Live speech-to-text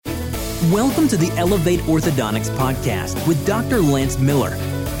Welcome to the Elevate Orthodontics podcast with Dr. Lance Miller.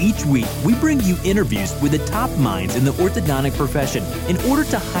 Each week, we bring you interviews with the top minds in the orthodontic profession in order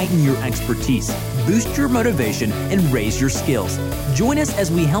to heighten your expertise, boost your motivation, and raise your skills. Join us as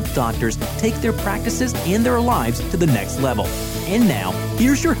we help doctors take their practices and their lives to the next level. And now,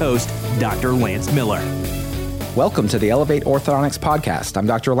 here's your host, Dr. Lance Miller. Welcome to the Elevate Orthodontics podcast. I'm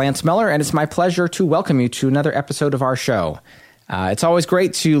Dr. Lance Miller, and it's my pleasure to welcome you to another episode of our show. It's always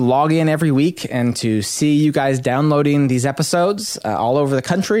great to log in every week and to see you guys downloading these episodes all over the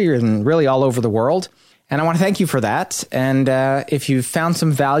country and really all over the world. And I want to thank you for that. And if you've found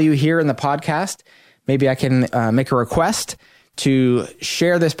some value here in the podcast, maybe I can make a request to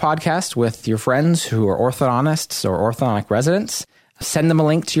share this podcast with your friends who are orthodontists or orthodontic residents. Send them a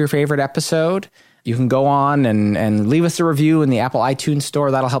link to your favorite episode. You can go on and leave us a review in the Apple iTunes store.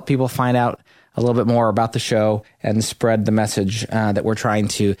 That'll help people find out a little bit more about the show and spread the message that we're trying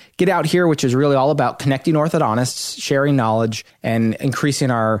to get out here, which is really all about connecting orthodontists, sharing knowledge, and increasing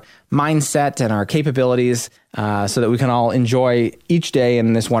our mindset and our capabilities so that we can all enjoy each day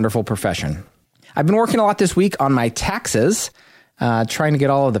in this wonderful profession. I've been working a lot this week on my taxes, trying to get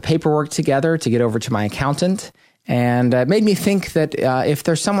all of the paperwork together to get over to my accountant. And it made me think that if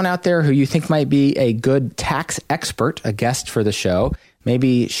there's someone out there who you think might be a good tax expert, a guest for the show,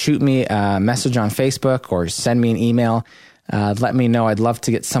 maybe shoot me a message on Facebook or send me an email. Let me know. I'd love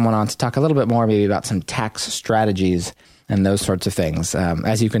to get someone on to talk a little bit more maybe about some tax strategies and those sorts of things.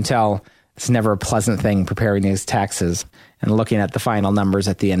 As you can tell, it's never a pleasant thing preparing these taxes and looking at the final numbers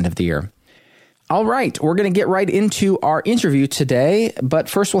at the end of the year. All right, we're going to get right into our interview today, but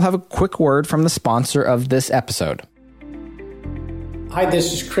first we'll have a quick word from the sponsor of this episode. Hi,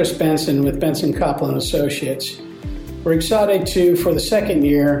 this is Chris Benson with Benson Copeland Associates. We're excited to, for the second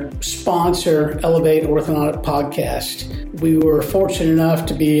year, sponsor Elevate Orthodontic Podcast. We were fortunate enough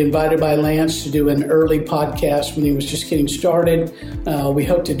to be invited by Lance to do an early podcast when he was just getting started. We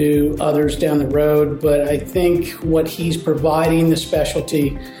hope to do others down the road, but I think what he's providing, the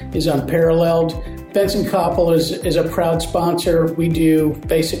specialty, is unparalleled. Benson Copeland is a proud sponsor. We do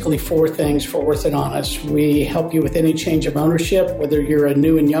basically four things for orthodontists. We help you with any change of ownership, whether you're a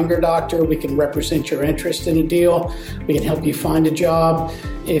new and younger doctor, we can represent your interest in a deal. We can help you find a job.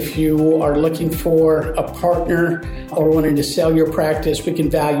 If you are looking for a partner or wanting to sell your practice, we can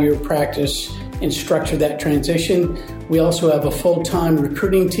value your practice and structure that transition. We also have a full-time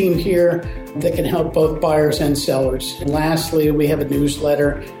recruiting team here that can help both buyers and sellers. And lastly, we have a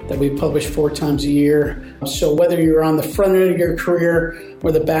newsletter that we publish 4 times a year. So whether you're on the front end of your career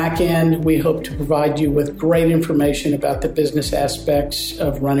or the back end, we hope to provide you with great information about the business aspects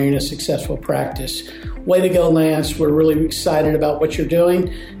of running a successful practice. Way to go, Lance. We're really excited about what you're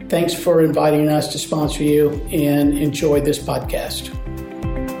doing. Thanks for inviting us to sponsor you, and enjoy this podcast.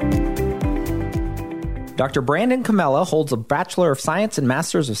 Dr. Brandon Comella holds a Bachelor of Science and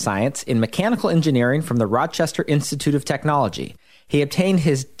Master's of Science in Mechanical Engineering from the Rochester Institute of Technology. He obtained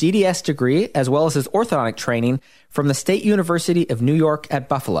his DDS degree as well as his orthodontic training from the State University of New York at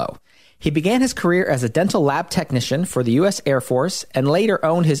Buffalo. He began his career as a dental lab technician for the U.S. Air Force and later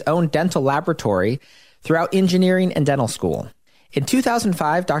owned his own dental laboratory throughout engineering and dental school. In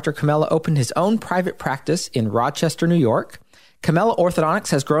 2005, Dr. Comella opened his own private practice in Rochester, New York. Comella Orthodontics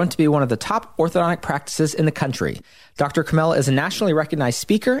has grown to be one of the top orthodontic practices in the country. Dr. Comella is a nationally recognized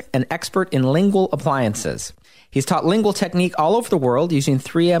speaker and expert in lingual appliances. He's taught lingual technique all over the world using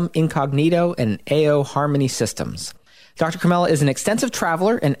 3M Incognito and AO Harmony systems. Dr. Comella is an extensive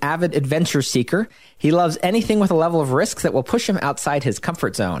traveler and avid adventure seeker. He loves anything with a level of risk that will push him outside his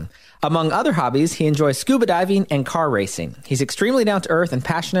comfort zone. Among other hobbies, he enjoys scuba diving and car racing. He's extremely down to earth and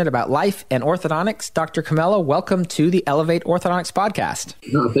passionate about life and orthodontics. Dr. Comella, welcome to the Elevate Orthodontics podcast.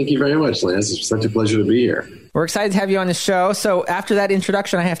 No, thank you very much, Lance. It's such a pleasure to be here. We're excited to have you on the show. So after that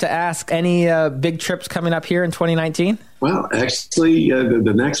introduction, I have to ask, any big trips coming up here in 2019? Well, actually,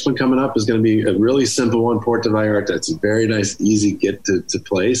 the next one coming up is going to be a really simple one, Puerto Vallarta. It's a very nice, easy get to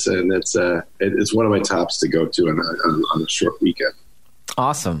place, and it's one of my tops to go to on a short weekend.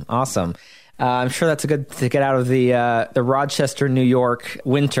 Awesome. I'm sure that's good to get out of the Rochester, New York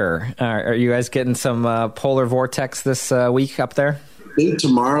winter. Are you guys getting some polar vortex this week up there? I think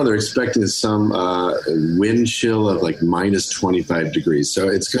tomorrow they're expecting some wind chill of like minus 25 degrees. So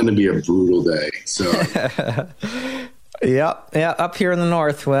it's going to be a brutal day. So yeah. Up here in the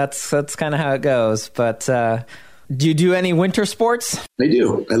north, well, that's kind of how it goes. But do you do any winter sports? I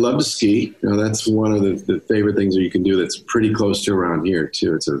do. I love to ski. That's one of the favorite things that you can do that's pretty close to around here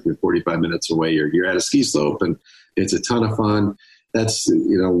too. It's 45 minutes away. You're at a ski slope and it's a ton of fun. That's,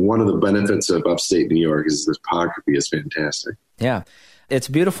 one of the benefits of upstate New York is the topography is fantastic. Yeah. It's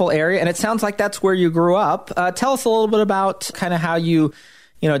a beautiful area, and it sounds like that's where you grew up. Tell us a little bit about kind of how you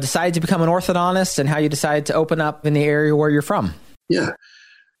decided to become an orthodontist and how you decided to open up in the area where you're from. Yeah.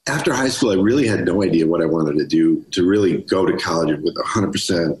 After high school, I really had no idea what I wanted to do to really go to college with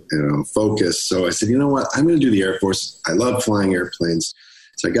 100% focus. So I said, you know what, I'm going to do the Air Force. I love flying airplanes.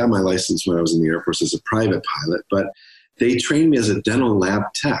 So I got my license when I was in the Air Force as a private pilot, but they trained me as a dental lab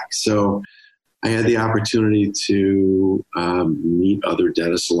tech. So I had the opportunity to meet other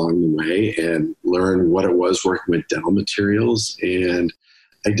dentists along the way and learn what it was working with dental materials. And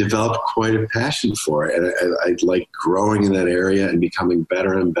I developed quite a passion for it. And I like growing in that area and becoming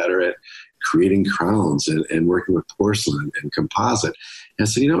better and better at creating crowns and working with porcelain and composite. And I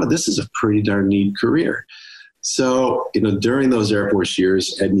said, you know what, this is a pretty darn neat career. So, during those Air Force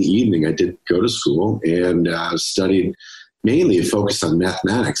years, in the evening, I did go to school and studied mainly focused on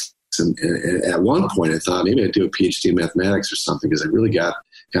mathematics. And at one point, I thought maybe I'd do a PhD in mathematics or something because I really got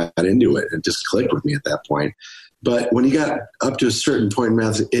into it. It just clicked with me at that point. But when you got up to a certain point in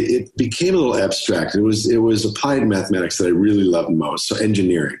math, it became a little abstract. It was applied mathematics that I really loved most, so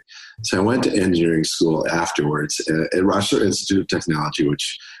engineering. So I went to engineering school afterwards at Rochester Institute of Technology,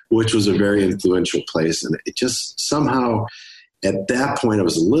 which was a very influential place. And it just somehow, at that point, I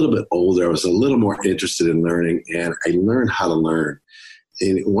was a little bit older. I was a little more interested in learning, and I learned how to learn.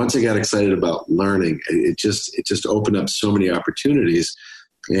 And once I got excited about learning, it just opened up so many opportunities.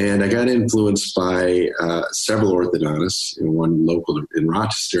 And I got influenced by several orthodontists, one local in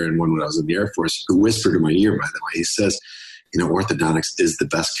Rochester and one when I was in the Air Force, who whispered in my ear, by the way. He says, orthodontics is the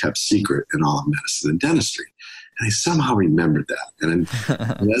best kept secret in all of medicine and dentistry. And I somehow remembered that. And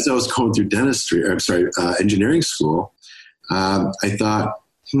as I was going through engineering school, I thought,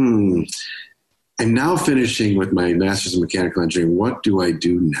 I'm now finishing with my master's in mechanical engineering. What do I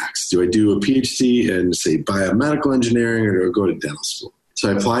do next? Do I do a PhD in, say, biomedical engineering, or do I go to dental school? So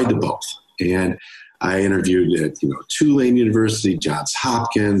I applied to both, and I interviewed at Tulane University, Johns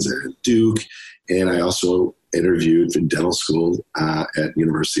Hopkins, and Duke, and I also interviewed for dental school at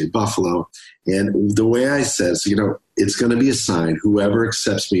University of Buffalo. And the way I said, it's going to be a sign. Whoever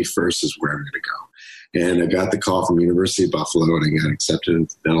accepts me first is where I'm going to go. And I got the call from University of Buffalo, and I got accepted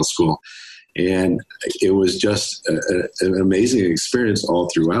into dental school. And it was just an amazing experience all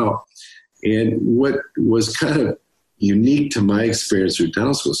throughout. And what was kind of unique to my experience through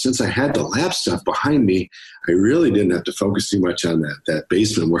dental school, since I had the lab stuff behind me, I really didn't have to focus too much on that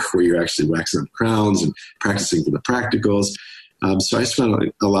basement work where you're actually waxing up crowns and practicing for the practicals. So I spent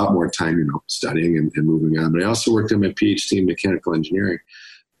a lot more time, studying and moving on. But I also worked on my PhD in mechanical engineering.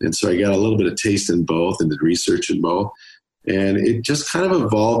 And so I got a little bit of taste in both and did research in both. And it just kind of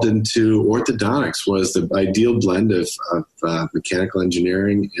evolved into orthodontics was the ideal blend of mechanical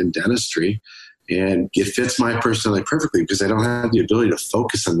engineering and dentistry. And it fits my personality perfectly because I don't have the ability to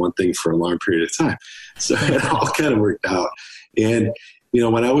focus on one thing for a long period of time. So it all kind of worked out. And,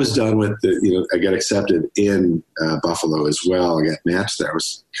 when I was done with I got accepted in Buffalo as well. I got matched there. I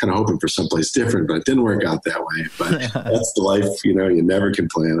was kind of hoping for someplace different, but it didn't work out that way. But that's the life, you never can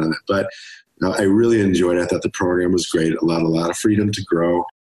plan on it. But I really enjoyed it. I thought the program was great. It allowed a lot of freedom to grow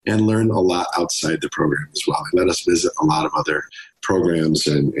and learn a lot outside the program as well. They let us visit a lot of other programs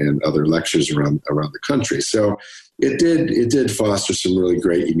and other lectures around the country. So it did foster some really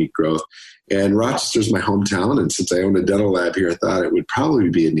great, unique growth. And Rochester's my hometown. And since I own a dental lab here, I thought it would probably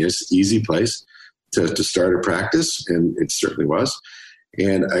be an easy place to start a practice. And it certainly was.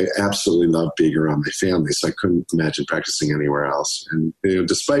 And I absolutely love being around my family. So I couldn't imagine practicing anywhere else. And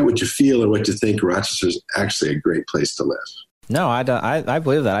despite what you feel or what you think, Rochester's actually a great place to live. No, I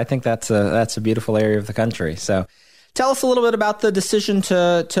believe that. I think that's a beautiful area of the country. So tell us a little bit about the decision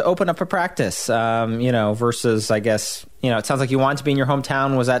to open up a practice, versus, I guess, it sounds like you wanted to be in your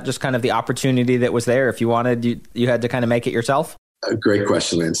hometown. Was that just kind of the opportunity that was there? If you wanted, you had to kind of make it yourself? A great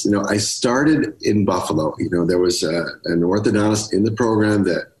question, Lance. I started in Buffalo. There was an orthodontist in the program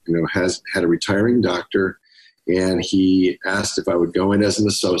that, had a retiring doctor, and he asked if I would go in as an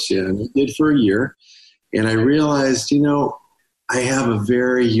associate, and I did for a year. And I realized, I have a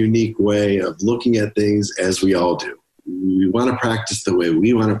very unique way of looking at things, as we all do. We want to practice the way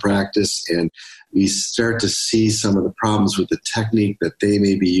we want to practice, and we start to see some of the problems with the technique that they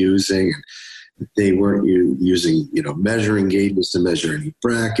may be using. They weren't using, measuring gauges to measure any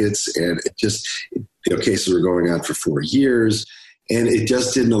brackets, and cases were going on for 4 years, and it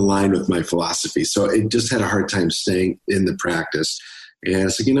just didn't align with my philosophy. So it just had a hard time staying in the practice. And I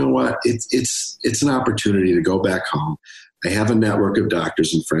said, you know what? It's an opportunity to go back home. I have a network of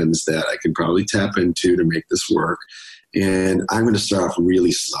doctors and friends that I can probably tap into to make this work. And I'm going to start off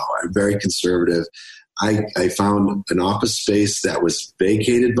really slow. I'm very conservative. I found an office space that was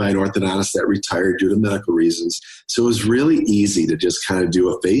vacated by an orthodontist that retired due to medical reasons. So it was really easy to just kind of do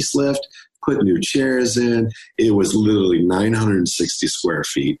a facelift, put new chairs in. It was literally 960 square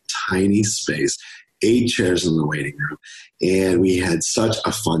feet, tiny space, 8 chairs in the waiting room. And we had such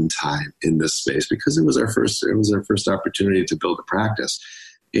a fun time in this space because it was our first opportunity to build a practice.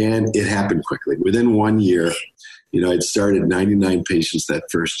 And it happened quickly. Within 1 year, I'd started 99 patients that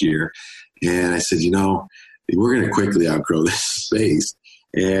first year. And I said, we're going to quickly outgrow this space.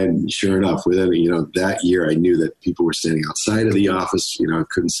 And sure enough, within, that year, I knew that people were standing outside of the office,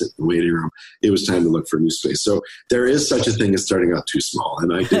 couldn't sit in the waiting room. It was time to look for a new space. So there is such a thing as starting out too small.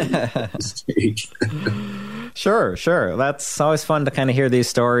 And I did make a mistake. Sure. That's always fun to kind of hear these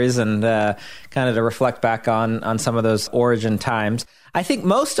stories and kind of to reflect back on some of those origin times. I think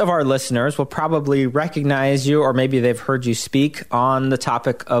most of our listeners will probably recognize you, or maybe they've heard you speak on the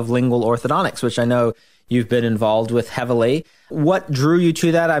topic of lingual orthodontics, which I know you've been involved with heavily. What drew you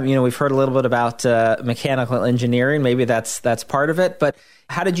to that? We've heard a little bit about mechanical engineering. Maybe that's part of it. But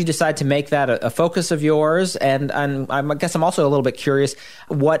how did you decide to make that a focus of yours? And I guess I'm also a little bit curious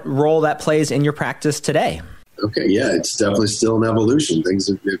what role that plays in your practice today. Okay, yeah, it's definitely still an evolution. Things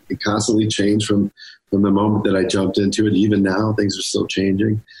have constantly changed from the moment that I jumped into it. Even now, things are still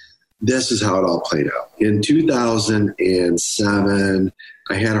changing. This is how it all played out. In 2007,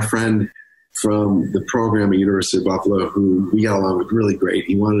 I had a friend from the program at University of Buffalo who we got along with really great.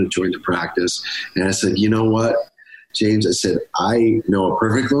 He wanted to join the practice. And I said, you know what, James, I said, I know a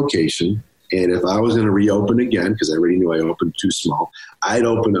perfect location. And if I was going to reopen again, because I already knew I opened too small, I'd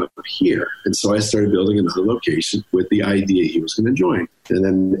open up here. And so I started building another location with the idea he was going to join. And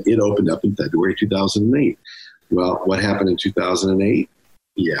then it opened up in February 2008. Well, what happened in 2008?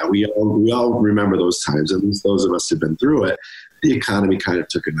 Yeah, we all remember those times. At least those of us who've been through it. The economy kind of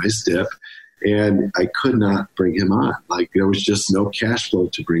took a nice dip. And I could not bring him on. There was just no cash flow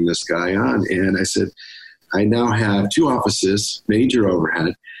to bring this guy on. And I said, I now have 2 offices, major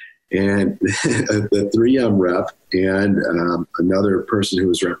overhead, and the 3M rep and another person who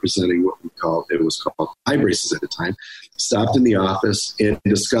was representing what was called iBraces at the time, stopped in the office and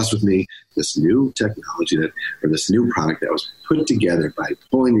discussed with me this new technology this new product that was put together by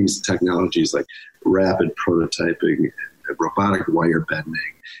pulling these technologies like rapid prototyping, robotic wire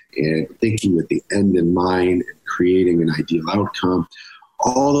bending, and thinking with the end in mind and creating an ideal outcome.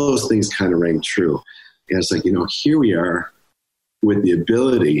 All those things kind of rang true. And it's like, here we are with the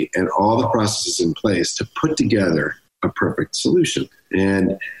ability and all the processes in place to put together a perfect solution.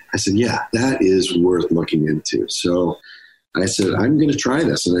 And I said, yeah, that is worth looking into. So I said, I'm going to try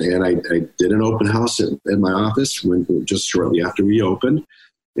this. And I did an open house at my office just shortly after we opened.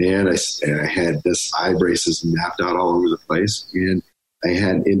 And I had this iBraces mapped out all over the place. And I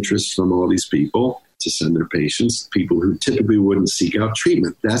had interest from all these people to send their patients, people who typically wouldn't seek out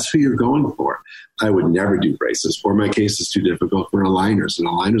treatment. That's who you're going for. I would never do braces, or my case is too difficult for aligners. And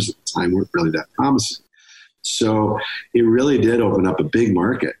aligners at the time weren't really that promising. So it really did open up a big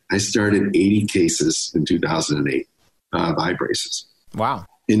market. I started 80 cases in 2008 of iBraces. Wow.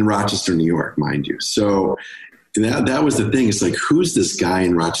 In Rochester, New York, mind you. So that was the thing. It's like, who's this guy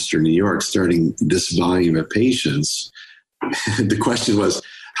in Rochester, New York, starting this volume of patients? The question was,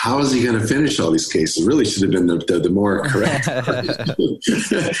 how is he going to finish all these cases? Really should have been the more correct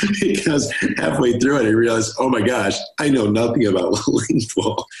because halfway through it, I realized, oh my gosh, I know nothing about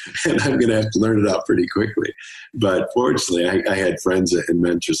lingual, and I'm going to have to learn it out pretty quickly. But fortunately, I had friends and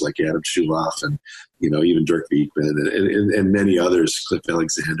mentors like Adam Schuloff and even Dirk Beekman and many others, Cliff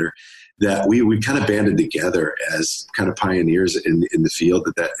Alexander, that we kind of banded together as kind of pioneers in the field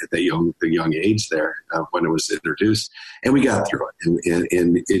at the young age there when it was introduced, and we got through it,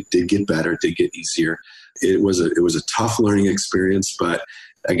 and it did get better, it did get easier. It was a tough learning experience, but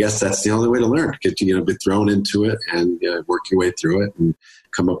I guess that's the only way to learn. Get be thrown into it and work your way through it and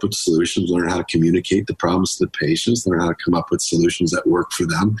come up with solutions. Learn how to communicate the problems to the patients. Learn how to come up with solutions that work for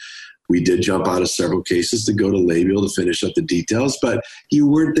them. We did jump out of several cases to go to labial to finish up the details, but you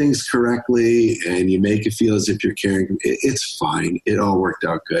word things correctly and you make it feel as if you're caring. It's fine. It all worked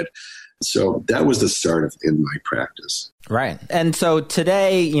out good. So that was the start in my practice. Right. And so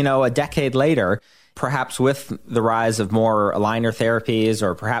today, a decade later, perhaps with the rise of more aligner therapies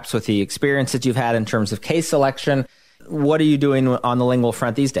or perhaps with the experience that you've had in terms of case selection, what are you doing on the lingual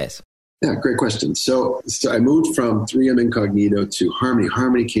front these days? Yeah, great question. So I moved from 3M Incognito to Harmony.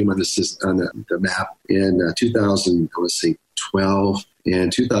 Harmony came on the map in 2012.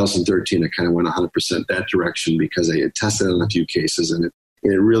 And 2013, I kind of went 100% that direction because I had tested on a few cases, and it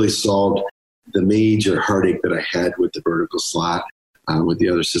really solved the major heartache that I had with the vertical slot with the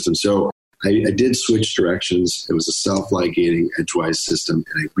other system. So I did switch directions. It was a self-ligating edgewise system,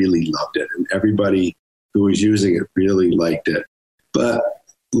 and I really loved it. And everybody who was using it really liked it. But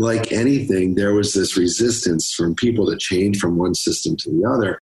like anything, there was this resistance from people to change from one system to the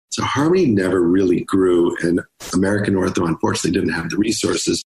other. So Harmony never really grew, and American Ortho, unfortunately, didn't have the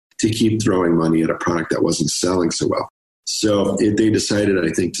resources to keep throwing money at a product that wasn't selling so well. So they decided,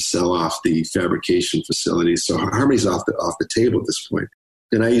 I think, to sell off the fabrication facility. So Harmony's off the table at this point.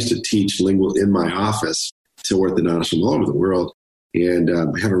 And I used to teach lingual in my office to orthodontists from all over the world, and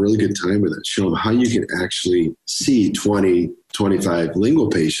have a really good time with it. Show them how you can actually see 20, 25 lingual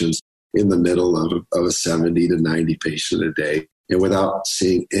patients in the middle of a 70 to 90 patient a day, and without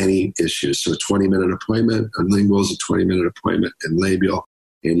seeing any issues. So a 20-minute appointment on linguals, a 20-minute appointment in labial,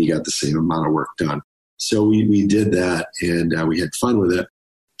 and you got the same amount of work done. So we did that, and we had fun with it.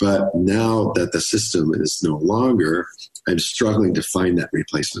 But now that the system is no longer, I'm struggling to find that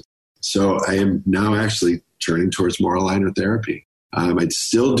replacement. So I am now actually turning towards more aligner therapy. I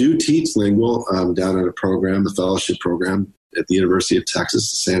still do teach lingual down at a program, the fellowship program at the University of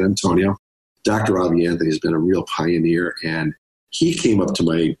Texas, San Antonio. Dr. Ravi Anthony has been a real pioneer, and he came up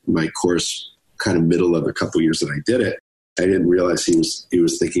to my course kind of middle of a couple years that I did it. I didn't realize he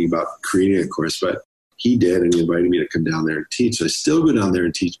was thinking about creating a course, but he did, and he invited me to come down there and teach. So I still go down there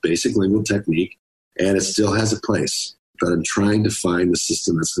and teach basic lingual technique, and it still has a place. But I'm trying to find the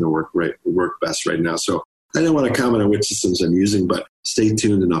system that's going to work best right now. So I don't want to comment on which systems I'm using, but stay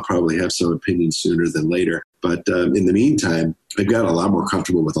tuned, and I'll probably have some opinions sooner than later. But in the meantime, I've gotten a lot more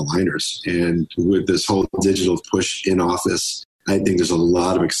comfortable with aligners. And with this whole digital push in office, I think there's a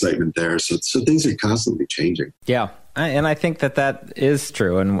lot of excitement there. So things are constantly changing. Yeah, and I think that is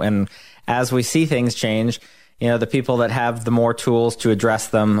true. And as we see things change, the people that have the more tools to address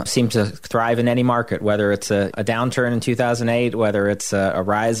them seem to thrive in any market, whether it's a downturn in 2008, whether it's a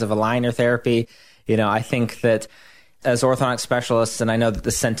rise of aligner therapy. I think that as orthodontic specialists, and I know that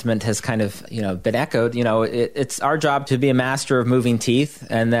the sentiment has kind of, been echoed, it's our job to be a master of moving teeth.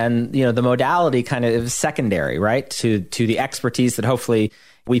 And then, the modality kind of is secondary, right, to the expertise that hopefully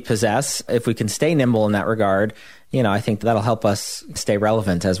we possess. If we can stay nimble in that regard, I think that'll help us stay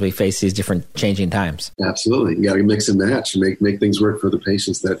relevant as we face these different changing times. Absolutely. You got to mix and match and make things work for the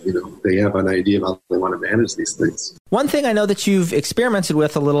patients that, they have an idea of how they want to manage these things. One thing I know that you've experimented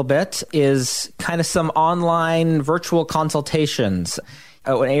with a little bit is kind of some online virtual consultations,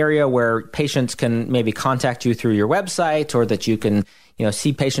 an area where patients can maybe contact you through your website, or that you can,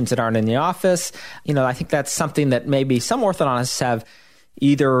 see patients that aren't in the office. I think that's something that maybe some orthodontists have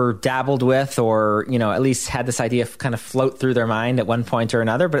either dabbled with, or, at least had this idea kind of float through their mind at one point or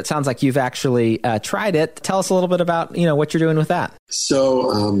another. But it sounds like you've actually tried it. Tell us a little bit about, what you're doing with that.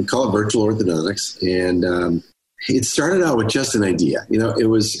 So we call it virtual orthodontics. And it started out with just an idea. It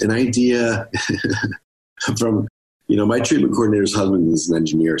was an idea from, my treatment coordinator's husband is an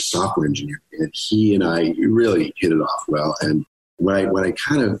engineer, software engineer, and he and I really hit it off well. And when I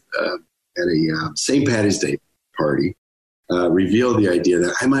kind of at a St. Patty's Day party, revealed the idea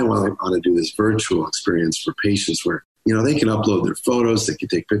that I might want to do this virtual experience for patients where, they can upload their photos, they can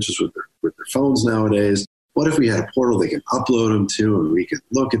take pictures with their phones nowadays. What if we had a portal they can upload them to, and we could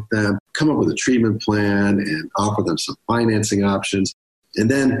look at them, come up with a treatment plan, and offer them some financing options, and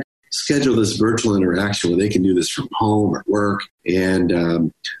then schedule this virtual interaction where they can do this from home or work,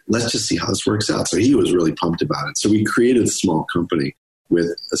 and let's just see how this works out. So he was really pumped about it. So we created a small company with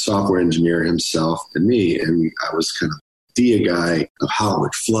a software engineer himself and me, and I was kind of a guy of how it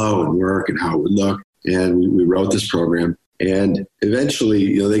would flow and work and how it would look. And we wrote this program, and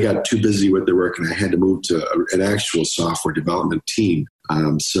eventually, they got too busy with their work, and I had to move to an actual software development team.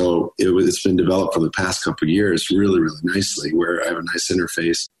 So it's been developed for the past couple of years really, really nicely, where I have a nice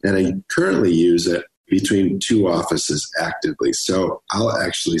interface, and I currently use it between two offices actively. So I'll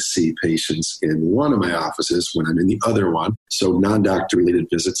actually see patients in one of my offices when I'm in the other one. So non-doctor related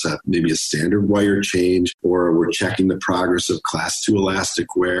visits, maybe a standard wire change, or we're checking the progress of class 2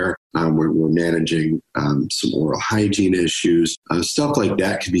 elastic wear. We're managing some oral hygiene issues. Stuff like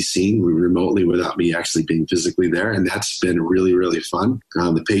that can be seen remotely without me actually being physically there. And that's been really, really fun.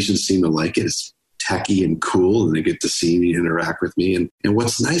 The patients seem to like it. It's techie and cool, and they get to see me, interact with me. And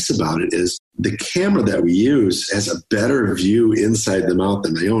what's nice about it is the camera that we use has a better view inside the mouth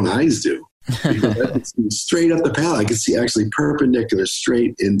than my own eyes do. Because I can see straight up the palate. I can see actually perpendicular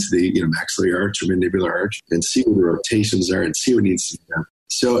straight into the maxillary arch or mandibular arch, and see where the rotations are and see what needs to be done.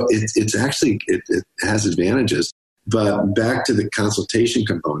 So it's actually, it has advantages. But back to the consultation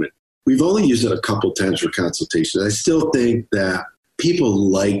component, we've only used it a couple times for consultation. I still think that people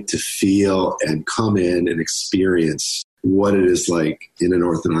like to feel and come in and experience what it is like in an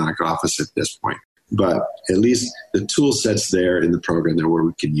orthodontic office at this point. But at least the tool set's there in the program there where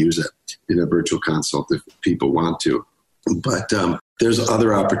we can use it in a virtual consult if people want to. But there's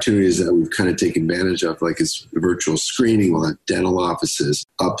other opportunities that we've kind of taken advantage of, like it's virtual screening. We'll have dental offices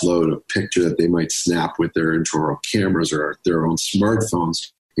upload a picture that they might snap with their intraoral cameras or their own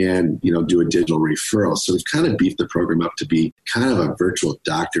smartphones and, do a digital referral. So we've kind of beefed the program up to be kind of a virtual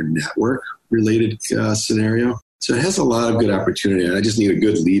doctor network related scenario. So it has a lot of good opportunity. And I just need a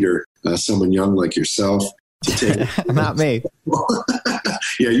good leader, someone young like yourself, to take Not me.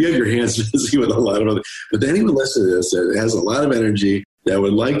 Yeah, you have your hands busy with a lot of other. But anyone listening to this that has a lot of energy that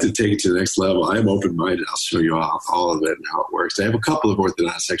would like to take it to the next level, I'm open-minded. I'll show you all of it and how it works. I have a couple of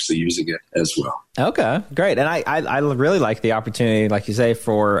orthodontists actually using it as well. Okay, great. And I really like the opportunity, like you say,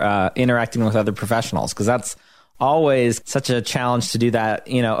 for interacting with other professionals, because that's always such a challenge to do that,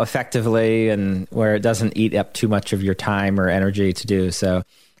 effectively, and where it doesn't eat up too much of your time or energy to do. So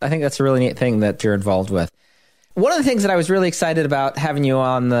I think that's a really neat thing that you're involved with. One of the things that I was really excited about having you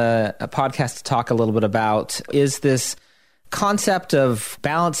on the podcast to talk a little bit about is this concept of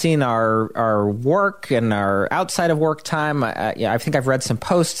balancing our work and our outside of work time. I think I've read some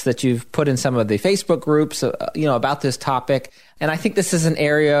posts that you've put in some of the Facebook groups, about this topic. And I think this is an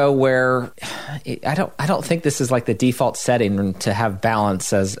area where I don't think this is like the default setting to have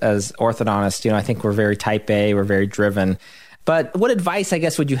balance as orthodontists. I think we're very type A, we're very driven. But what advice, I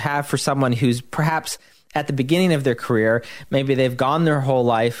guess, would you have for someone who's perhaps at the beginning of their career, maybe they've gone their whole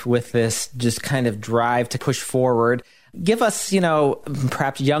life with this just kind of drive to push forward? Give us,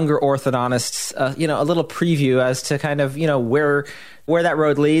 perhaps younger orthodontists, a little preview as to kind of, where that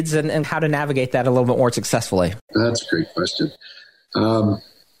road leads and how to navigate that a little bit more successfully. That's a great question.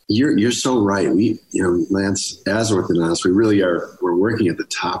 You're so right. We, Lance, as orthodontists, we really we're working at the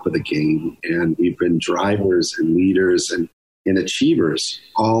top of the game, and we've been drivers and leaders and achievers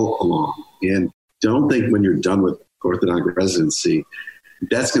all along. And don't think when you're done with orthodontic residency,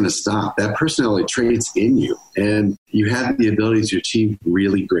 that's going to stop. That personality traits in you, and you have the ability to achieve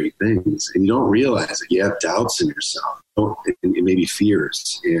really great things. And you don't realize it. You have doubts in yourself, and maybe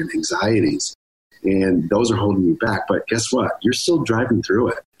fears and anxieties, and those are holding you back. But guess what? You're still driving through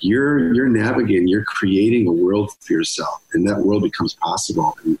it. You're navigating. You're creating a world for yourself, and that world becomes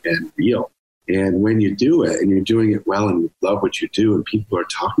possible and real. And when you do it and you're doing it well and you love what you do and people are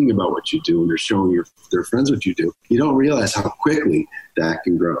talking about what you do and they're showing their friends what you do, you don't realize how quickly that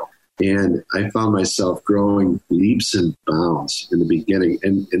can grow. And I found myself growing leaps and bounds in the beginning.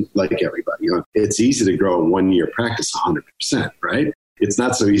 And like everybody, it's easy to grow a 1-year practice 100%, right? It's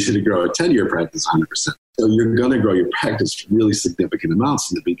not so easy to grow a 10-year practice 100%. So you're going to grow your practice really significant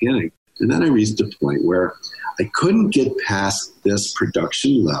amounts in the beginning. And then I reached a point where I couldn't get past this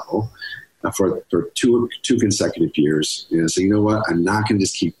production level for two consecutive years. And I said, you know what? I'm not going to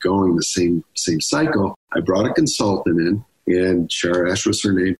just keep going the same cycle. I brought a consultant in, and Sharash was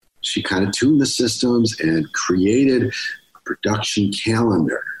her name. She kind of tuned the systems and created a production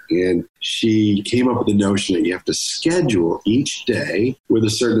calendar. And she came up with the notion that you have to schedule each day with a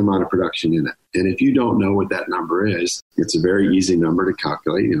certain amount of production in it. And if you don't know what that number is, it's a very easy number to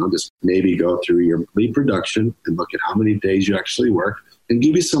calculate. Just maybe go through your lead production and look at how many days you actually work, and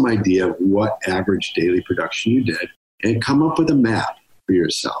give you some idea of what average daily production you did, and come up with a map for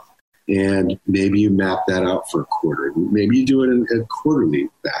yourself. And maybe you map that out for a quarter. Maybe you do it in a quarterly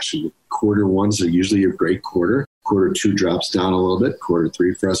fashion. Quarter ones are usually a great quarter. Quarter two drops down a little bit. Quarter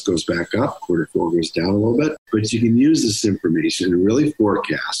three for us goes back up. Quarter four goes down a little bit. But you can use this information and really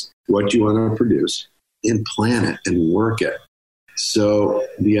forecast what you want to produce and plan it and work it. So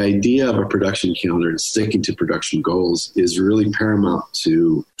the idea of a production calendar and sticking to production goals is really paramount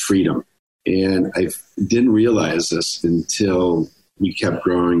to freedom. And I didn't realize this until we kept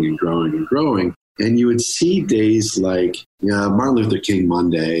growing and growing and growing. And you would see days like Martin Luther King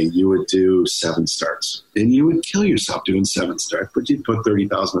Monday, you would do 7 starts. And you would kill yourself doing 7 starts, but you'd put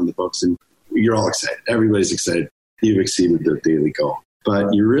 30,000 on the books and you're all excited. Everybody's excited. You've exceeded the daily goal.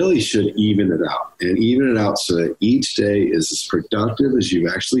 But you really should even it out, and even it out so that each day is as productive as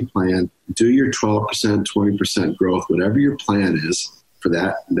you've actually planned. Do your 12%, 20% growth, whatever your plan is for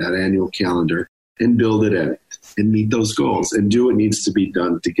that annual calendar, and build it in and meet those goals and do what needs to be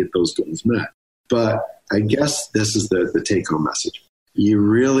done to get those goals met. But I guess this is the take-home message. You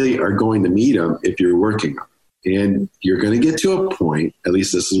really are going to meet them if you're working on them. And you're going to get to a point, at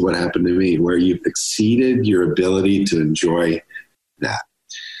least this is what happened to me, where you've exceeded your ability to enjoy that.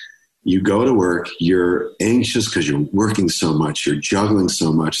 You go to work, you're anxious because you're working so much, you're juggling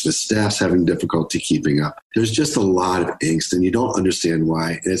so much, the staff's having difficulty keeping up. There's just a lot of angst and you don't understand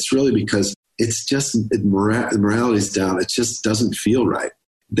why. And it's really because it's just morality's down. It just doesn't feel right.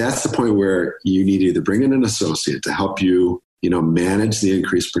 That's the point where you need to either bring in an associate to help you, manage the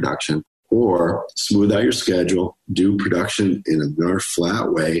increased production, or smooth out your schedule, do production in a more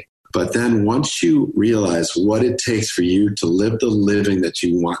flat way. But then once you realize what it takes for you to live the living that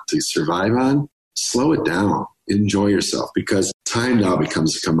you want to survive on, slow it down, enjoy yourself, because time now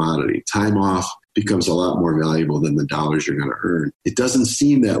becomes a commodity. Time off becomes a lot more valuable than the dollars you're going to earn. It doesn't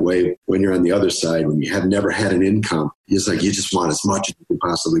seem that way when you're on the other side, when you have never had an income. It's like you just want as much as you can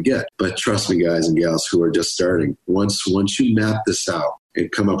possibly get. But trust me, guys and gals who are just starting, once you map this out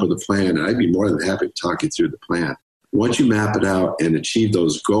and come up with a plan, and I'd be more than happy to talk you through the plan. Once you map it out and achieve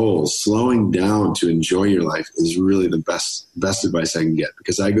those goals, slowing down to enjoy your life is really the best advice I can get,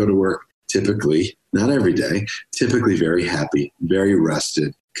 because I go to work typically, not every day, typically very happy, very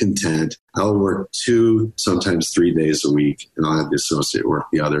rested, content. I'll work 2, sometimes 3 days a week, and I'll have the associate work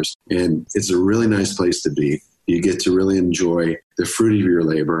the others. And it's a really nice place to be. You get to really enjoy the fruit of your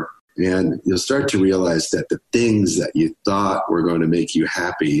labor. And you'll start to realize that the things that you thought were going to make you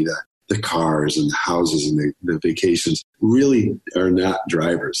happy, the cars and the houses and the vacations, really are not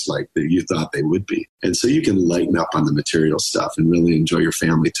drivers like you thought they would be. And so you can lighten up on the material stuff and really enjoy your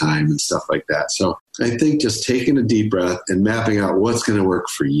family time and stuff like that. So I think just taking a deep breath and mapping out what's going to work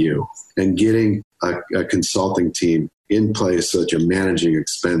for you and getting a consulting team in place so that you're managing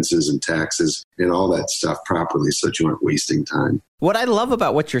expenses and taxes and all that stuff properly so that you aren't wasting time. What I love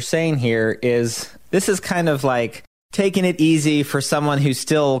about what you're saying here is this is kind of like taking it easy for someone who's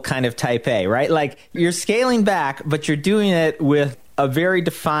still kind of type A, right? Like you're scaling back, but you're doing it with a very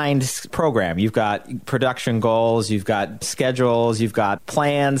defined program. You've got production goals, you've got schedules, you've got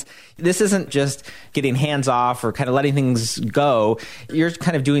plans. This isn't just getting hands off or kind of letting things go. You're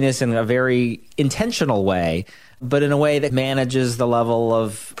kind of doing this in a very intentional way, but in a way that manages the level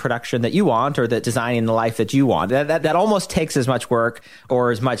of production that you want, or that designing the life that you want. That almost takes as much work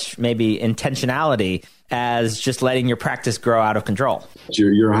or as much maybe intentionality as just letting your practice grow out of control.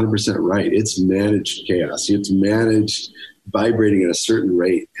 You're 100% right. It's managed chaos. It's managed vibrating at a certain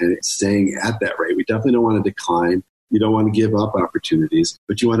rate and staying at that rate. We definitely don't want to decline. You don't want to give up opportunities,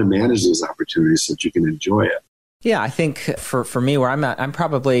 but you want to manage those opportunities so that you can enjoy it. Yeah, I think for me, where I'm at, I'm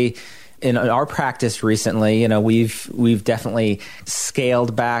probably in our practice recently, we've definitely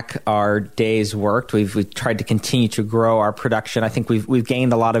scaled back our days worked. We've tried to continue to grow our production. I think we've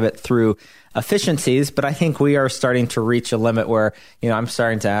gained a lot of it through efficiencies, but I think we are starting to reach a limit where, I'm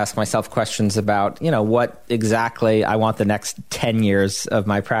starting to ask myself questions about, what exactly I want the next 10 years of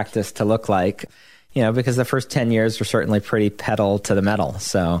my practice to look like, because the first 10 years were certainly pretty pedal to the metal.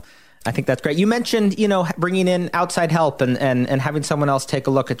 So I think that's great. You mentioned, bringing in outside help and having someone else take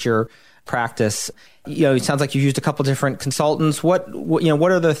a look at your practice. It sounds like you've used a couple different consultants. What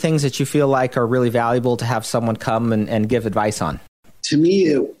are the things that you feel like are really valuable to have someone come and give advice on? To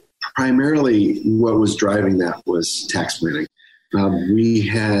me, primarily what was driving that was tax planning. We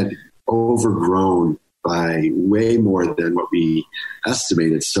had overgrown by way more than what we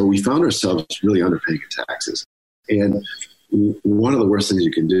estimated. So we found ourselves really underpaying taxes. And one of the worst things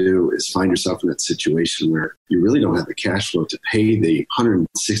you can do is find yourself in that situation where you really don't have the cash flow to pay the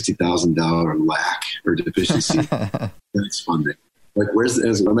 $160,000 lack or deficiency that's funding. Like,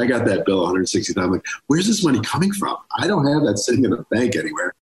 when I got that bill, $160,000, I'm like, where's this money coming from? I don't have that sitting in a bank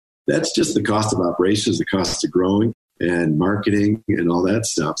anywhere. That's just the cost of operations, the cost of growing and marketing and all that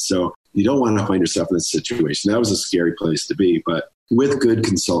stuff. So you don't want to find yourself in this situation. That was a scary place to be. But with good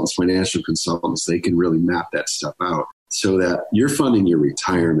consultants, financial consultants, they can really map that stuff out so that you're funding your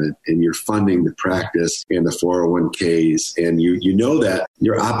retirement and you're funding the practice and the 401ks. And you know that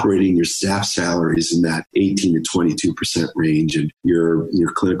you're operating your staff salaries in that 18 to 22% range, and your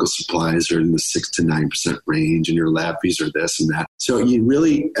clinical supplies are in the 6 to 9% range, and your lab fees are this and that. So you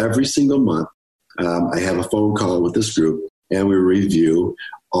really, every single month, I have a phone call with this group and we review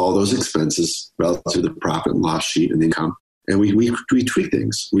all those expenses relative to the profit and loss sheet and income. And we tweak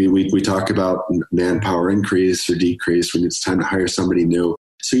things. We talk about manpower increase or decrease when it's time to hire somebody new.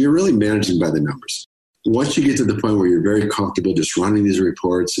 So you're really managing by the numbers. Once you get to the point where you're very comfortable just running these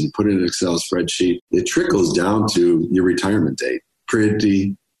reports and putting in an Excel spreadsheet, it trickles down to your retirement date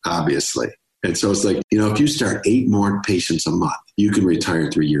pretty obviously. And so it's like, if you start 8 more patients a month, you can retire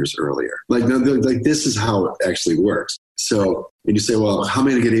 3 years earlier. Like this is how it actually works. So, and you say, well, how am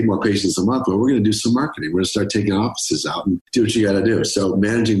I going to get 8 more patients a month? Well, we're going to do some marketing. We're going to start taking offices out and do what you got to do. So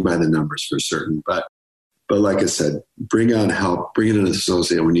managing by the numbers for certain. But like I said, bring on help, bring in an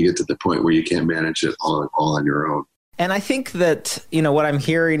associate when you get to the point where you can't manage it all on your own. And I think that, what I'm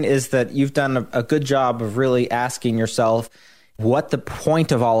hearing is that you've done a good job of really asking yourself, what the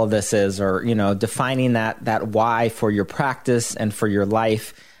point of all of this is, or, defining that why for your practice and for your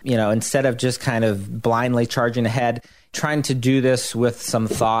life, instead of just kind of blindly charging ahead, trying to do this with some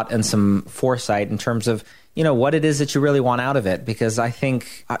thought and some foresight in terms of, what it is that you really want out of it. Because I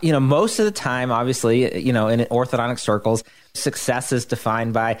think, most of the time, obviously, in orthodontic circles, success is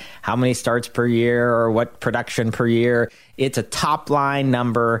defined by how many starts per year or what production per year. It's a top line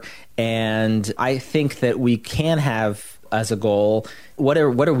number. And I think that we can have as a goal, what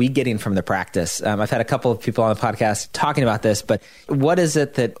are we getting from the practice? I've had a couple of people on the podcast talking about this, but what is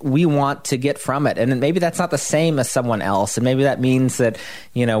it that we want to get from it? And maybe that's not the same as someone else. And maybe that means that,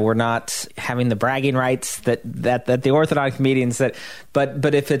 we're not having the bragging rights that the orthodontic meetings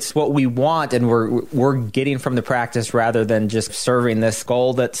but if it's what we want and we're getting from the practice rather than just serving this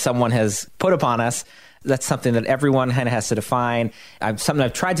goal that someone has put upon us, that's something that everyone kind of has to define. Something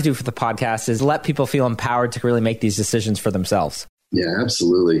I've tried to do for the podcast is let people feel empowered to really make these decisions for themselves. Yeah,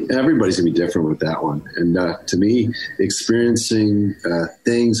 absolutely. Everybody's going to be different with that one. And to me, experiencing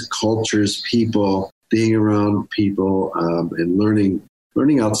things, cultures, people, being around people, and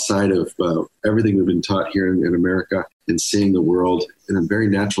learning outside of everything we've been taught here in America and seeing the world in a very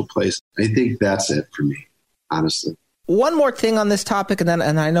natural place, I think that's it for me, honestly. One more thing on this topic, and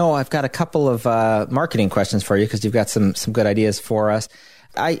I know I've got a couple of marketing questions for you because you've got some good ideas for us.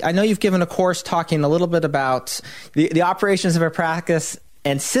 I know you've given a course talking a little bit about the operations of a practice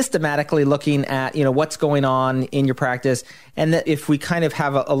and systematically looking at, what's going on in your practice. And that if we kind of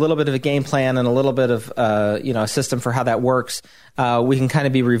have a little bit of a game plan and a little bit of, a system for how that works, we can kind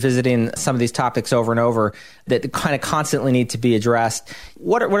of be revisiting some of these topics over and over that kind of constantly need to be addressed.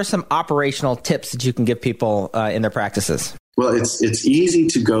 What are some operational tips that you can give people in their practices? Well, it's easy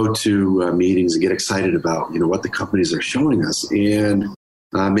to go to meetings and get excited about, what the companies are showing us. And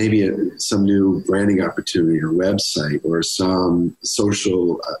maybe some new branding opportunity or website or some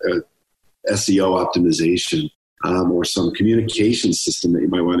social SEO optimization or some communication system that you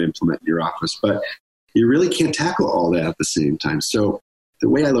might want to implement in your office. But you really can't tackle all that at the same time. So the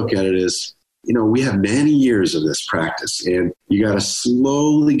way I look at it is, we have many years of this practice, and you got to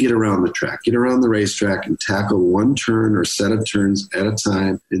slowly get around the track, get around the racetrack and tackle one turn or set of turns at a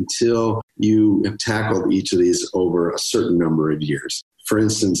time until you have tackled each of these over a certain number of years. For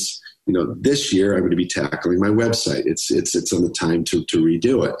instance, this year I'm going to be tackling my website. It's on the time to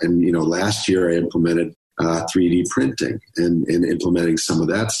redo it. And, last year I implemented 3D printing and implementing some of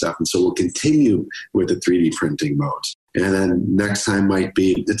that stuff. And so we'll continue with the 3D printing modes. And then next time might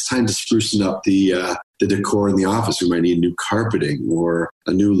be, it's time to sprucing up the decor in the office. We might need new carpeting or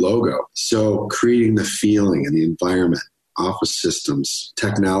a new logo. So creating the feeling and the environment, office systems,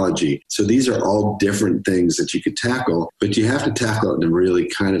 technology. So these are all different things that you could tackle, but you have to tackle it in a really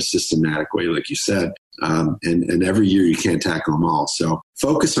kind of systematic way, like you said. And every year you can't tackle them all. So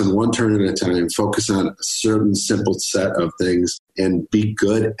focus on one turn at a time, focus on a certain simple set of things and be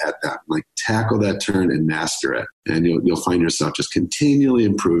good at that. Like tackle that turn and master it. And you'll find yourself just continually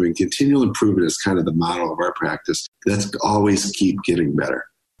improving. Continual improvement is kind of the model of our practice. Let's always keep getting better.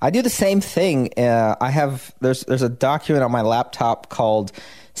 I do the same thing. There's a document on my laptop called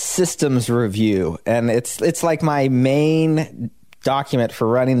Systems Review, and it's like my main document for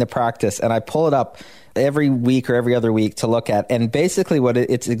running the practice, and I pull it up every week or every other week to look at. And basically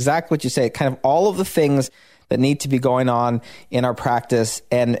it's exactly what you say, kind of all of the things that need to be going on in our practice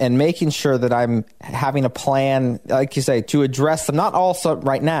and making sure that I'm having a plan, like you say, to address them, not all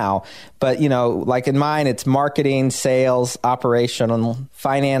right now, but, like in mine, it's marketing, sales, operational,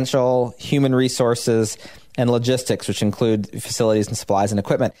 financial, human resources, and logistics, which include facilities and supplies and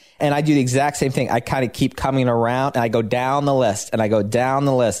equipment. And I do the exact same thing. I kind of keep coming around and I go down the list and I go down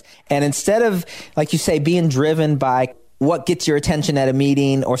the list. And instead of, like you say, being driven by what gets your attention at a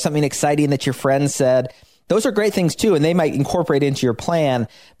meeting or something exciting that your friend said, those are great things too, and they might incorporate into your plan,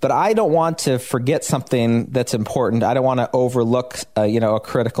 but I don't want to forget something that's important. I don't want to overlook, a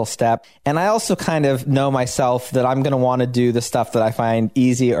critical step. And I also kind of know myself that I'm going to want to do the stuff that I find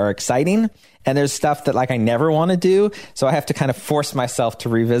easy or exciting. And there's stuff that I never want to do. So I have to kind of force myself to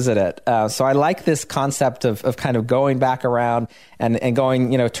revisit it. So I like this concept of kind of going back around and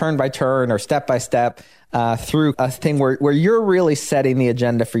going, turn by turn or step by step through a thing where you're really setting the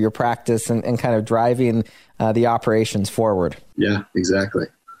agenda for your practice and kind of driving the operations forward. Yeah, exactly.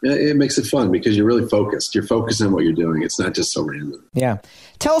 It makes it fun because you're really focused. You're focused on what you're doing. It's not just so random. Yeah.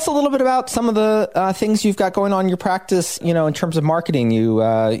 Tell us a little bit about some of the things you've got going on in your practice, in terms of marketing. You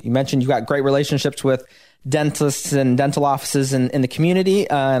mentioned you've got great relationships with dentists and dental offices in the community.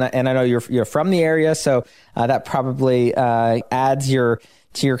 And I know you're from the area, so that probably adds your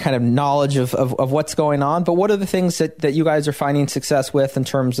your kind of knowledge of what's going on. But what are the things that you guys are finding success with in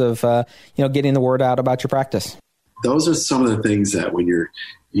terms of, getting the word out about your practice? Those are some of the things that when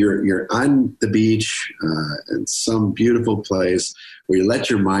you're on the beach in some beautiful place where you let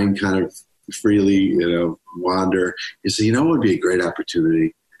your mind kind of freely, wander, you say, what would be a great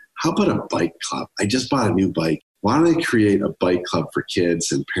opportunity? How about a bike club? I just bought a new bike. Why don't I create a bike club for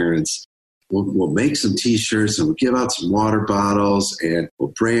kids and parents? We'll make some T-shirts and we'll give out some water bottles and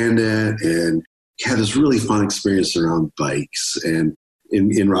we'll brand it and have this really fun experience around bikes. And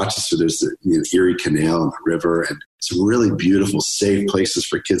in Rochester, there's the Erie Canal and the river and some really beautiful, safe places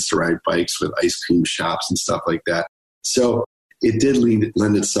for kids to ride bikes with ice cream shops and stuff like that. So it did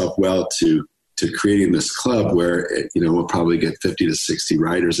lend itself well to creating this club where, we'll probably get 50 to 60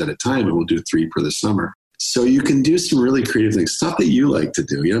 riders at a time and we'll do 3 per the summer. So you can do some really creative things, stuff that you like to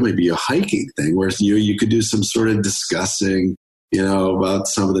do. Maybe a hiking thing where you could do some sort of discussing, about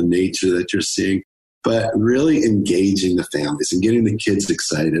some of the nature that you're seeing, but really engaging the families and getting the kids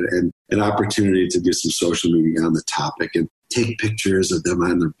excited and an opportunity to do some social media on the topic and take pictures of them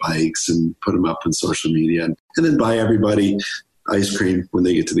on their bikes and put them up on social media and then buy everybody ice cream when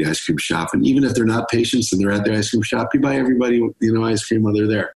they get to the ice cream shop. And even if they're not patients and they're at the ice cream shop, you buy everybody, ice cream while they're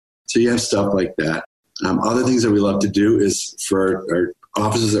there. So you have stuff like that. Other things that we love to do is for our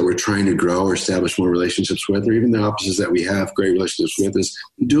offices that we're trying to grow or establish more relationships with, or even the offices that we have great relationships with, is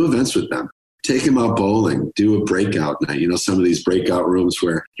do events with them. Take them out bowling, do a breakout night. Some of these breakout rooms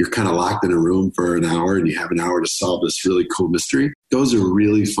where you're kind of locked in a room for an hour and you have an hour to solve this really cool mystery. Those are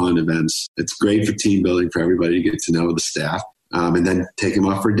really fun events. It's great for team building for everybody to get to know the staff, and then take them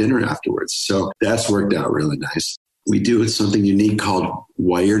out for dinner afterwards. So that's worked out really nice. We do something unique called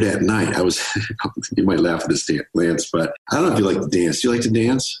Wired at Night. You might laugh at this, Lance, but I don't know if you like to dance. Do you like to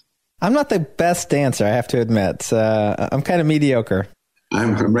dance? I'm not the best dancer, I have to admit. I'm kind of mediocre.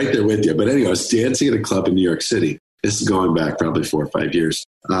 I'm right there with you. But anyway, I was dancing at a club in New York City. This is going back probably 4 or 5 years.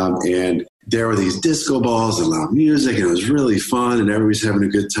 And there were these disco balls and loud music, and it was really fun, and everybody's having a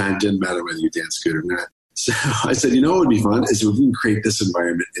good time. Didn't matter whether you dance good or not. So I said, what would be fun is if we can create this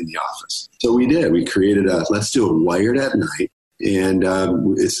environment in the office. So we did. We created let's do a Wired at Night. And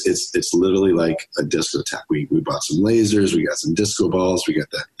it's literally like a discotheque. We bought some lasers, we got some disco balls, we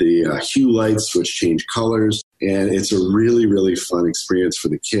got the hue lights which change colors, and it's a really, really fun experience for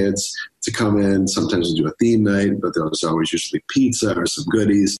the kids to come in. Sometimes we do a theme night, but there's always usually pizza or some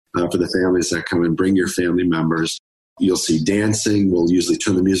goodies for the families that come in. Bring your family members. You'll see dancing. We'll usually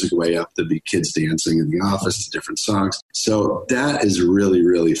turn the music way up to be kids dancing in the office to different songs. So that is really,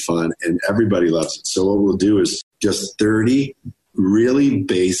 really fun, and everybody loves it. So what we'll do is just 30 really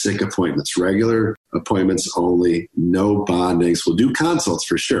basic appointments, regular appointments only, no bondings. We'll do consults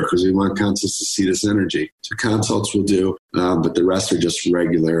for sure because we want consults to see this energy. So consults we'll do, but the rest are just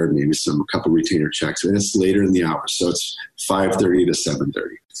regular, maybe a couple retainer checks. And it's later in the hour. So it's 5:30 to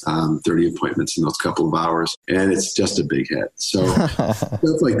 7:30, 30 appointments in those couple of hours. And it's just a big hit. So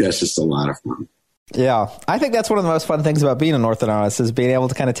stuff like that's just a lot of fun. Yeah, I think that's one of the most fun things about being an orthodontist is being able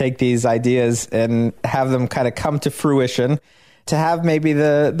to kind of take these ideas and have them kind of come to fruition, to have maybe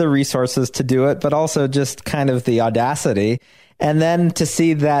the resources to do it, but also just kind of the audacity. And then to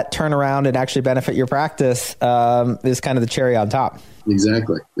see that turn around and actually benefit your practice is kind of the cherry on top.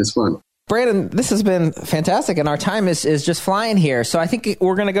 Exactly. It's fun. Brandon, this has been fantastic, and our time is just flying here. So I think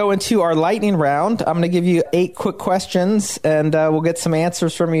we're going to go into our lightning round. I'm going to give you 8 quick questions, and we'll get some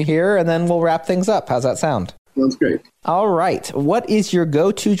answers from you here, and then we'll wrap things up. How's that sound? Sounds great. All right. What is your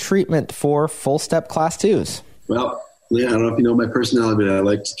go-to treatment for full step class 2s? Well, yeah, I don't know if you know my personality, but I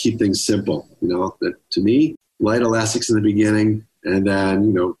like to keep things simple. That to me, light elastics in the beginning, and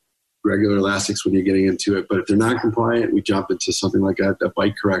then, regular elastics when you're getting into it. But if they're not compliant, we jump into something like a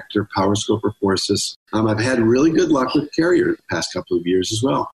bite corrector, power scope, or Forceps. I've had really good luck with Carrier the past couple of years as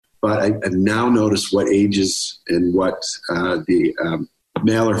well. But I've now noticed what ages and what the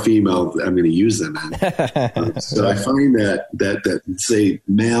male or female I'm going to use them in. So I find that say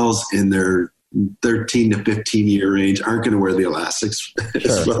males in their 13 to 15 year range aren't going to wear the elastics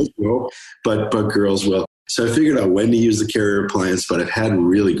as well, but girls will. So I figured out when to use the Carrier appliance, but I've had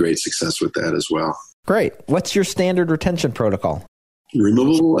really great success with that as well. Great. What's your standard retention protocol?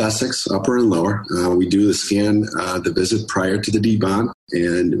 Removable elastics, upper and lower. We do the scan, the visit prior to the debond,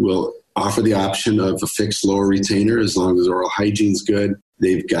 and we'll offer the option of a fixed lower retainer as long as oral hygiene's good.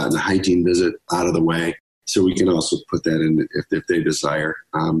 They've gotten the hygiene visit out of the way. So we can also put that in if they desire.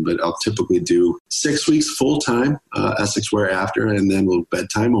 But I'll typically do 6 weeks full-time, Essex wear after, and then we'll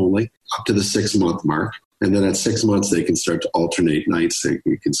bedtime only up to the 6-month mark. And then at 6 months, they can start to alternate nights.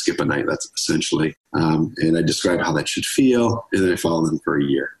 You can skip a night, that's essentially. And I describe how that should feel, and then I follow them for a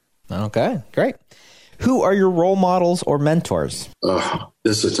year. Okay, great. Who are your role models or mentors? Oh,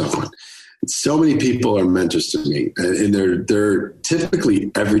 this is a tough one. So many people are mentors to me, and they're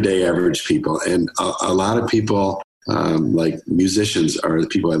typically everyday average people. And a lot of people, like musicians, are the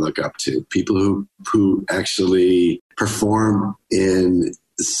people I look up to. People who actually perform in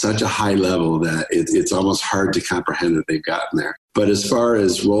such a high level that it's almost hard to comprehend that they've gotten there. But as far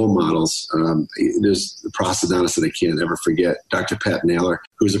as role models, there's the prosthodontist that I can't ever forget, Dr. Pat Naylor,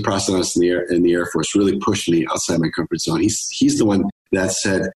 who's a prosthodontist in the Air Force, really pushed me outside my comfort zone. He's the one that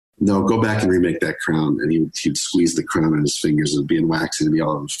said, no, go back and remake that crown. And he'd squeeze the crown on his fingers. It would be in wax and it'd be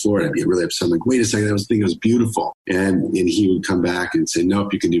all over the floor. And I'd be really upset. I'm like, wait a second, I was thinking it was beautiful. And he would come back and say,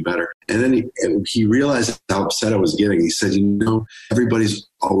 nope, you can do better. And then he realized how upset I was getting. He said, everybody's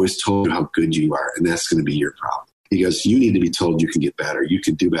always told you how good you are, and that's going to be your problem. He goes, you need to be told you can get better. You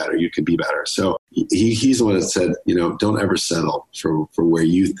can do better. You can be better. So he's the one that said, don't ever settle for where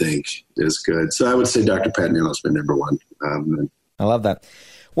you think is good. So I would say Dr. Pat Naylor has been number one. I love that.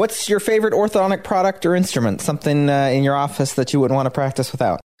 What's your favorite orthodontic product or instrument? Something in your office that you wouldn't want to practice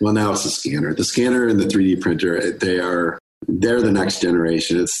without? Well, now it's the scanner. The scanner and the 3D printer, they're the next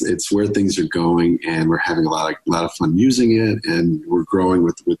generation. It's where things are going, and we're having a lot of fun using it, and we're growing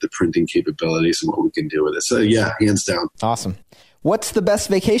with the printing capabilities and what we can do with it. So yeah, hands down. Awesome. What's the best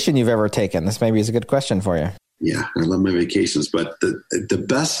vacation you've ever taken? This maybe is a good question for you. Yeah, I love my vacations, but the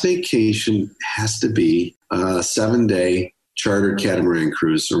best vacation has to be a 7-day chartered catamaran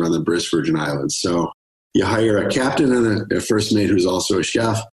cruise around the British Virgin Islands. So you hire a captain and a first mate who's also a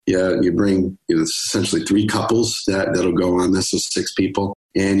chef. You bring essentially 3 couples that'll go on this, so 6 people,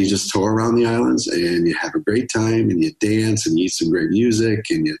 and you just tour around the islands and you have a great time and you dance and you eat some great music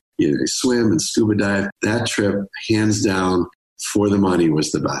and you swim and scuba dive. That trip, hands down, for the money,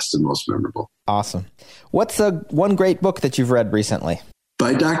 was the best and most memorable. Awesome. What's one great book that you've read recently?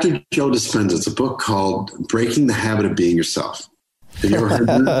 By Dr. Joe Dispenza. It's a book called Breaking the Habit of Being Yourself. Have you ever heard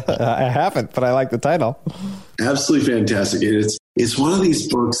that? I haven't, but I like the title. Absolutely fantastic. It's one of these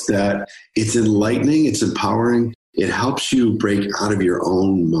books that it's enlightening, it's empowering. It helps you break out of your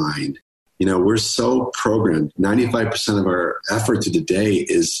own mind. We're so programmed. 95% of our effort to today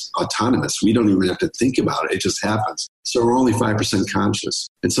is autonomous. We don't even have to think about it. It just happens. So we're only 5% conscious.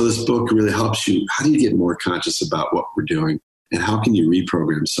 And so this book really helps you. How do you get more conscious about what we're doing? And how can you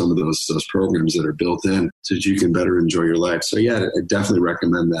reprogram some of those programs that are built in so that you can better enjoy your life? So yeah, I definitely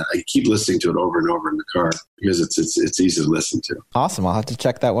recommend that. I keep listening to it over and over in the car because it's easy to listen to. Awesome. I'll have to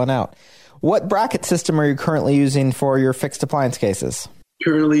check that one out. What bracket system are you currently using for your fixed appliance cases?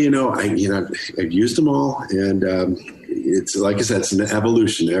 Currently, I've used them all, and it's like I said, it's an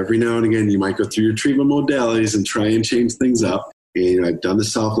evolution. Every now and again, you might go through your treatment modalities and try and change things up. And I've done the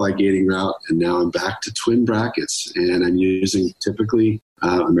self-ligating route, and now I'm back to twin brackets, and I'm using typically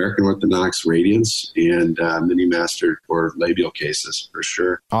American Orthodontics Radiance and MiniMaster for labial cases, for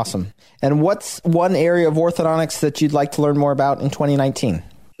sure. Awesome. And what's one area of orthodontics that you'd like to learn more about in 2019?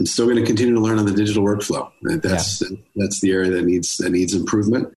 I'm still going to continue to learn on the digital workflow. That's the area that needs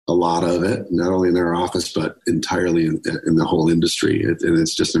improvement. A lot of it, not only in our office, but entirely in the whole industry. And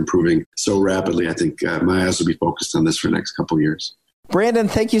it's just improving so rapidly. I think my eyes will be focused on this for the next couple of years. Brandon,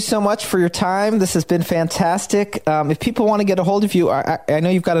 thank you so much for your time. This has been fantastic. If people want to get a hold of you, I know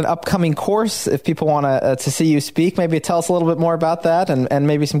you've got an upcoming course. If people want to see you speak, maybe tell us a little bit more about that and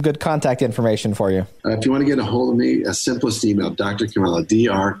maybe some good contact information for you. If you want to get a hold of me, simplest email, Dr. Comella,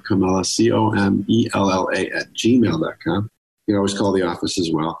 Comella, COMELLA @gmail.com. You can always call the office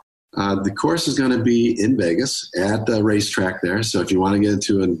as well. The course is going to be in Vegas at the racetrack there. So if you want to get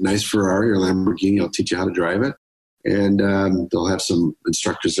into a nice Ferrari or Lamborghini, I'll teach you how to drive it. And they'll have some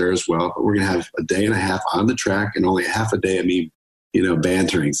instructors there as well. But we're going to have a day and a half on the track and only half a day of me,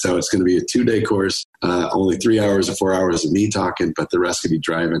 bantering. So it's going to be a 2-day course, only 3 hours or 4 hours of me talking, but the rest could be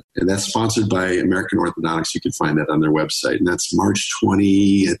driving. And that's sponsored by American Orthodontics. You can find that on their website. And that's March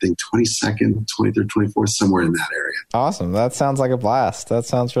 22nd, 23rd, 24th, somewhere in that area. Awesome. That sounds like a blast. That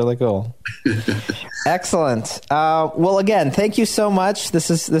sounds really cool. Excellent. Well, again, thank you so much. This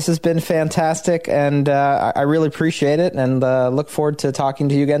has been fantastic, and I really appreciate it, and look forward to talking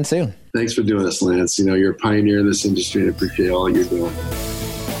to you again soon. Thanks for doing this, Lance. You're a pioneer in this industry, and I appreciate all you're doing.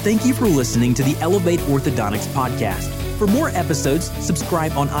 Thank you for listening to the Elevate Orthodontics podcast. For more episodes,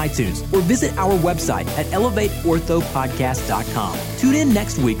 subscribe on iTunes or visit our website at elevateorthopodcast.com. Tune in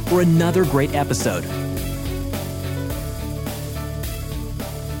next week for another great episode.